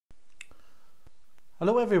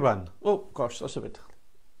Hello everyone. Oh gosh, that's a bit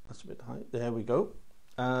high. There we go.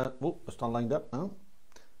 It's not lined up now.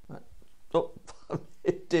 Right. Oh,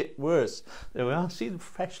 it did worse. There we are. See the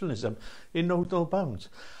professionalism in no bounds.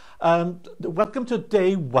 Welcome to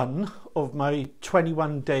day one of my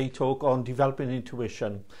 21-day talk on developing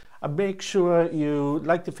intuition. And make sure you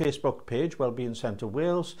like the Facebook page, Wellbeing Centre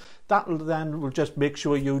Wales. That then will just make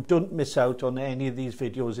sure you don't miss out on any of these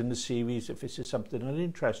videos in the series if this is something that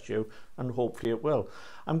interests you, and hopefully it will.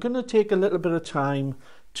 I'm going to take a little bit of time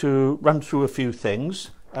to run through a few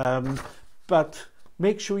things, but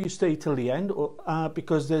make sure you stay till the end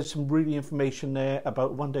because there's some really information there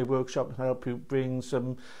about one-day workshop to help you bring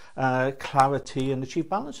some clarity and achieve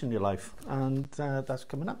balance in your life, and that's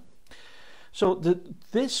coming up. So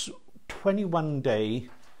this 21-day,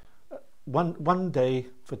 one day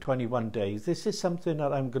for 21 days, this is something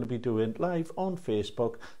that I'm going to be doing live on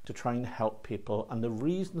Facebook to try and help people. And the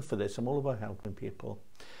reason for this, I'm all about helping people.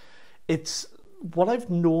 It's what I've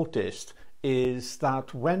noticed is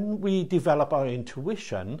that when we develop our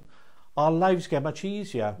intuition, our lives get much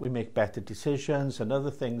easier. We make better decisions and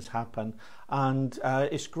other things happen. And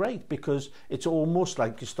it's great because it's almost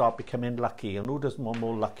like you start becoming lucky. And who doesn't want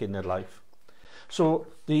more luck in their life? So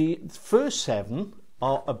the first 7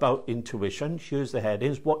 are about intuition. Here's the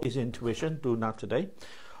headings. What is intuition? Doing that today.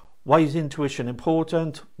 Why is intuition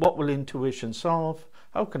important? What will intuition solve?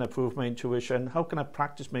 How can I prove my intuition? How can I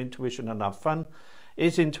practice my intuition and have fun?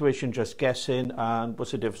 Is intuition just guessing? And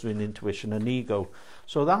what's the difference between intuition and ego?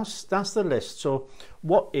 So that's the list. So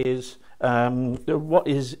what is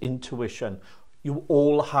intuition? You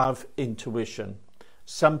all have intuition.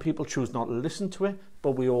 Some people choose not to listen to it,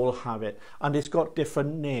 but we all have it. And it's got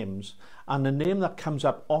different names. And the name that comes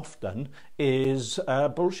up often is a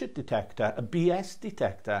bullshit detector, a BS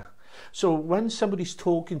detector. So when somebody's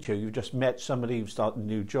talking to you, you've just met somebody, you've started a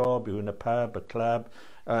new job, you're in a pub, a club,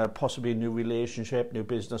 possibly a new relationship, new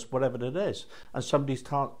business, whatever it is, and somebody's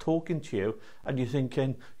talking to you and you're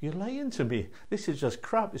thinking, you're lying to me, this is just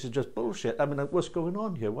crap, this is just bullshit, I mean, what's going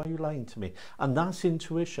on here, why are you lying to me? And that's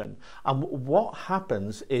intuition. And what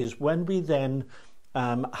happens is when we then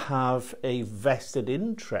have a vested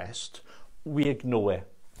interest, we ignore it.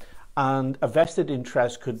 And a vested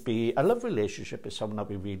interest could be a love relationship with someone that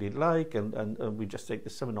we really like, and we just think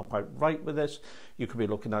there's something not quite right with this. You could be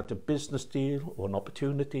looking at a business deal or an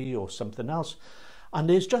opportunity or something else. And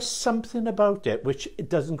there's just something about it which it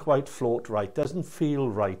doesn't quite float right, doesn't feel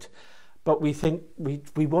right. But we think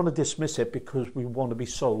we want to dismiss it because we want to be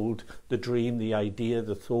sold the dream, the idea,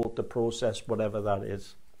 the thought, the process, whatever that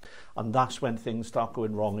is. And that's when things start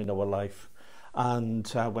going wrong in our life, and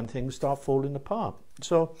when things start falling apart.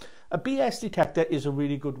 So a BS detector is a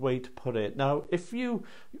really good way to put it. Now, if you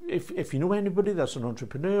know anybody that's an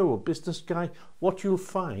entrepreneur or business guy, what you'll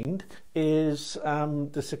find is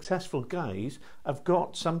the successful guys have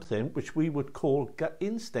got something which we would call gut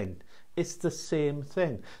instinct. It's the same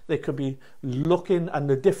thing. They could be looking, and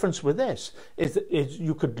the difference with this is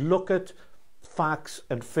you could look at facts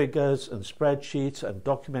and figures and spreadsheets and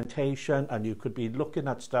documentation, and you could be looking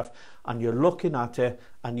at stuff and you're looking at it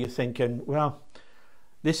and you're thinking, well,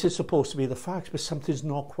 this is supposed to be the facts, but something's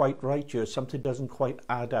not quite right here, something doesn't quite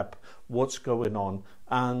add up, what's going on?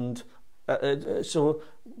 And so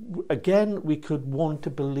again, we could want to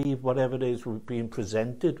believe whatever it is we're being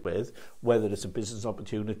presented with, whether it's a business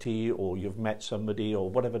opportunity or you've met somebody or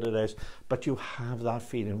whatever it is, but you have that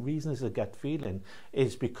feeling. The reason it's a gut feeling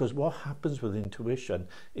is because what happens with intuition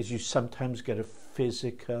is you sometimes get a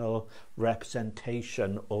physical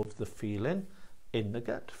representation of the feeling in the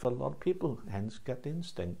gut for a lot of people, hence gut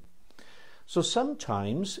instinct. So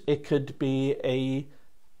sometimes it could be a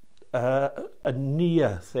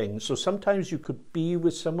near thing. So sometimes you could be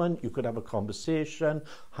with someone, you could have a conversation,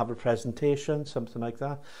 have a presentation, something like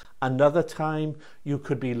that. Another time you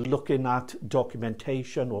could be looking at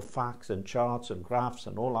documentation or facts and charts and graphs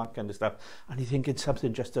and all that kind of stuff, and you're thinking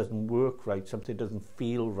something just doesn't work right, something doesn't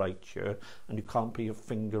feel right here, and you can't put your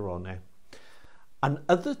finger on it. And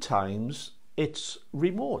other times it's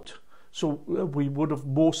remote. So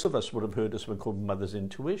most of us would have heard of something called mother's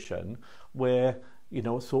intuition, where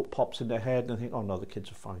thought pops in their head and they think, oh no, the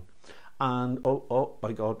kids are fine. And oh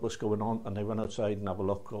my God, what's going on? And they run outside and have a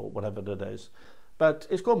look or whatever it is. But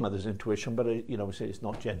it's called mother's intuition, but it's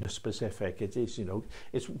not gender specific. It is,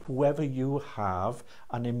 it's whoever you have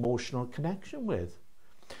an emotional connection with.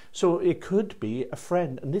 So it could be a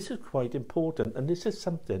friend, and this is quite important. And this is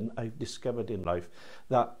something I've discovered in life,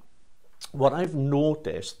 that what I've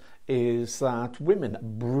noticed is that women are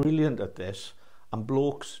brilliant at this, and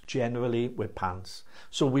blokes generally wear pants.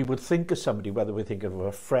 So we would think of somebody, whether we're thinking of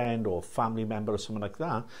a friend or a family member or something like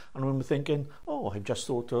that, and when we're thinking, oh, I've just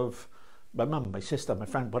thought of my mum, my sister, my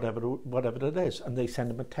friend, whatever it is, and they send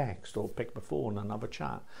them a text or pick up a phone and have a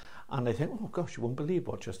chat, and they think, oh gosh, you won't believe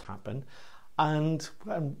what just happened. And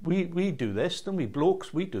we do this, don't we?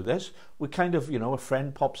 Blokes, we do this. We kind of, you know, a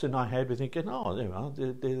friend pops in our head, we're thinking, oh, there you are,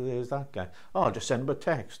 there's that guy. Oh, I'll just send them a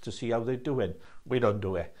text to see how they're doing. We don't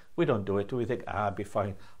do it. We don't do it. We think, I'll be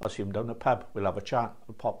fine. I'll see him down the pub. We'll have a chat.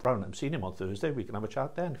 I'll pop round. I'm seeing him on Thursday. We can have a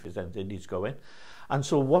chat then if there's anything he's going. And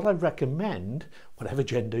so what I recommend, whatever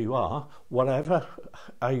gender you are, what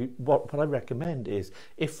I recommend is,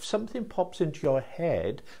 if something pops into your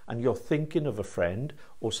head and you're thinking of a friend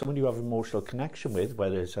or someone you have an emotional connection with,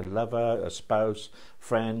 whether it's a lover, a spouse,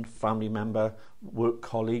 friend, family member, work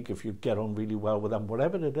colleague, if you get on really well with them,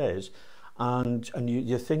 whatever it is, and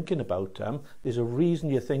you're thinking about them, there's a reason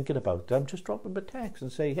you're thinking about them, just drop them a text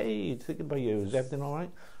and say, hey, thinking about you, is everything all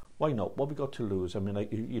right? Why not? What have we got to lose? I mean,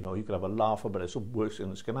 like, you know, you could have a laugh about it. It's the worst thing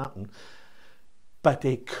that's going to happen. But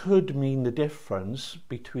it could mean the difference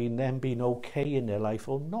between them being okay in their life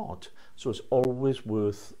or not. So it's always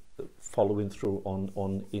worth following through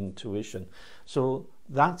on intuition. So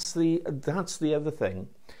that's the other thing.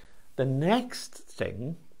 The next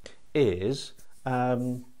thing is,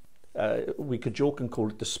 we could joke and call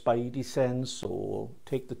it the Spidey sense, or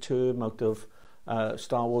take the term out of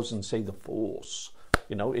Star Wars and say the Force.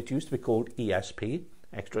 You know, it used to be called ESP,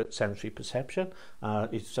 extrasensory perception.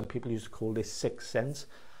 Some people used to call this sixth sense.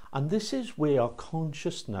 And this is where our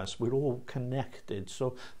consciousness, we're all connected.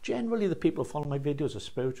 So generally the people who follow my videos are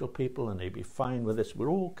spiritual people, and they'd be fine with this. We're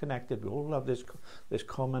all connected. We all have this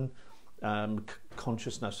common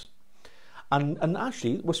consciousness. And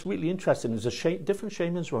actually, what's really interesting is different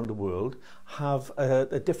shamans around the world have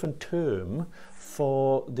a different term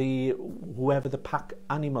for whoever the pack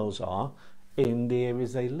animals are in the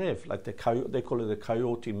areas they live. Like they call it the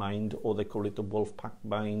coyote mind, or they call it the wolf pack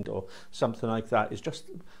mind, or something like that. It's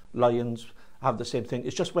just lions have the same thing.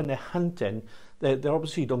 It's just when they're hunting, they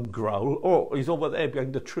obviously don't growl. Oh, he's over there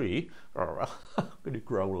behind the tree. Really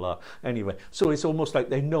growl. Anyway, so it's almost like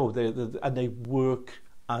they know, and they work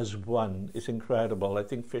as one. It's incredible. I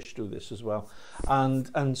think fish do this as well.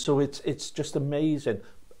 And so it's just amazing.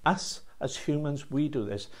 Us as humans, we do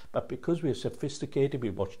this, but because we're sophisticated,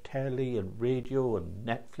 we watch telly and radio and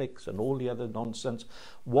Netflix and all the other nonsense,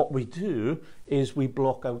 what we do is we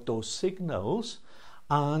block out those signals,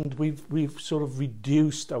 and we've sort of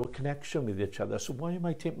reduced our connection with each other. So why am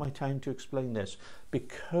I taking my time to explain this?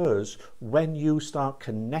 Because when you start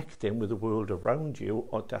connecting with the world around you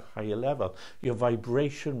at a higher level, your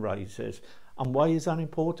vibration rises. And why is that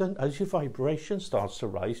important? As your vibration starts to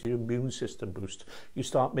rise, your immune system boosts. You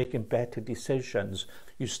start making better decisions.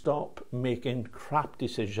 You stop making crap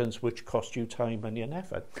decisions which cost you time, money and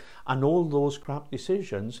effort. And all those crap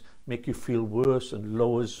decisions make you feel worse and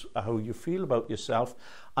lowers how you feel about yourself.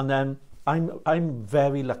 And then I'm a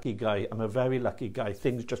very lucky guy. I'm a very lucky guy.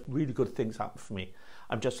 Really good things happen for me.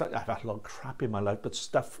 I've had a lot of crap in my life, but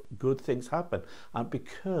good things happen. And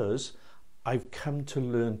because I've come to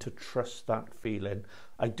learn to trust that feeling.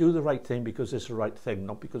 I do the right thing because it's the right thing,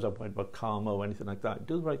 not because I'm worried about karma or anything like that. I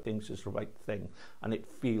do the right thing because it's the right thing, and it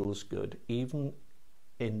feels good, even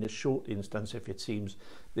in the short instance if it seems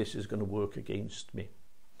this is going to work against me.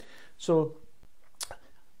 So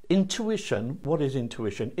intuition, what is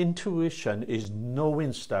intuition? Intuition is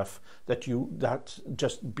knowing stuff that's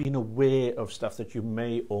just being aware of stuff that you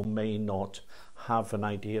may or may not have an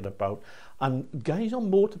idea about. And guys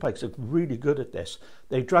on motorbikes are really good at this.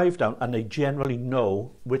 They drive down and they generally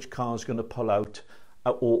know which car is going to pull out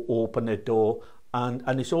or open their door,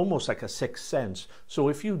 and it's almost like a sixth sense. So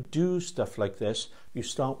if you do stuff like this, you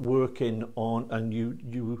start working on, and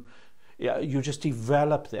you just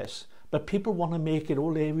develop this. But people want to make it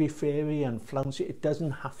all airy-fairy and flouncy. It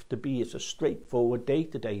doesn't have to be. It's a straightforward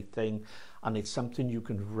day-to-day thing, and it's something you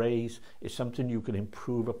can raise, it's something you can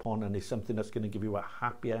improve upon, and it's something that's going to give you a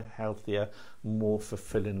happier, healthier, more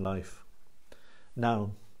fulfilling life.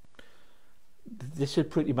 Now, this is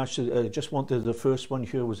pretty much, just wanted, the first one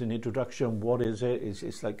here was an introduction. What is it?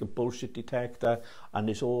 It's like a bullshit detector, and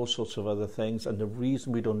there's all sorts of other things. And the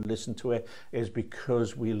reason we don't listen to it is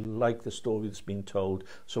because we like the story that's been told.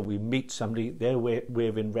 So we meet somebody, they're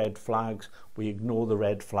waving red flags, we ignore the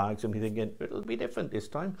red flags, and we're thinking, it'll be different this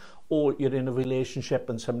time. Or you're in a relationship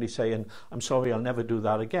and somebody's saying, I'm sorry, I'll never do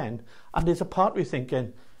that again. And there's a part where you're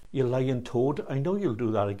thinking, you lying toad, I know you'll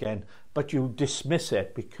do that again. But you dismiss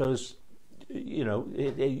it because, you know,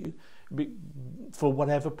 for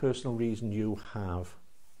whatever personal reason you have.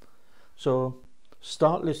 So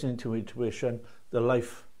Start listening to intuition. The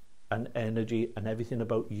life and energy and everything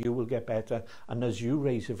about you will get better, and as you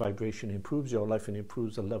raise your vibration, it improves your life and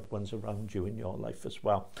improves the loved ones around you in your life as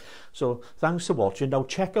well. So thanks for watching. Now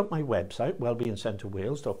check out my website,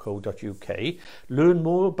 wellbeingcentrewales.co.uk. learn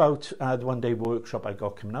more about the one-day workshop I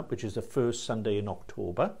got coming up, which is the first Sunday in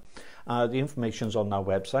October. The information's on our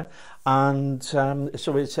website, and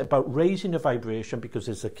so it's about raising the vibration, because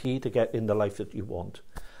it's the key to get in the life that you want.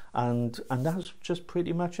 And that's just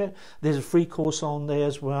pretty much it. There's a free course on there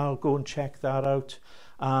as well. Go and check that out,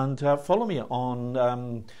 and follow me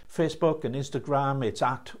on Facebook and Instagram. It's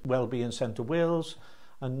at Wellbeing Centre Wales,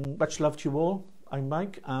 and much love to you all. I'm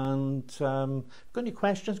Mike, and got any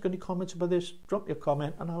questions, got any comments about this, drop your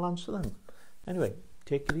comment and I'll answer them. Anyway,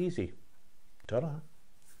 take it easy. Ta-ra.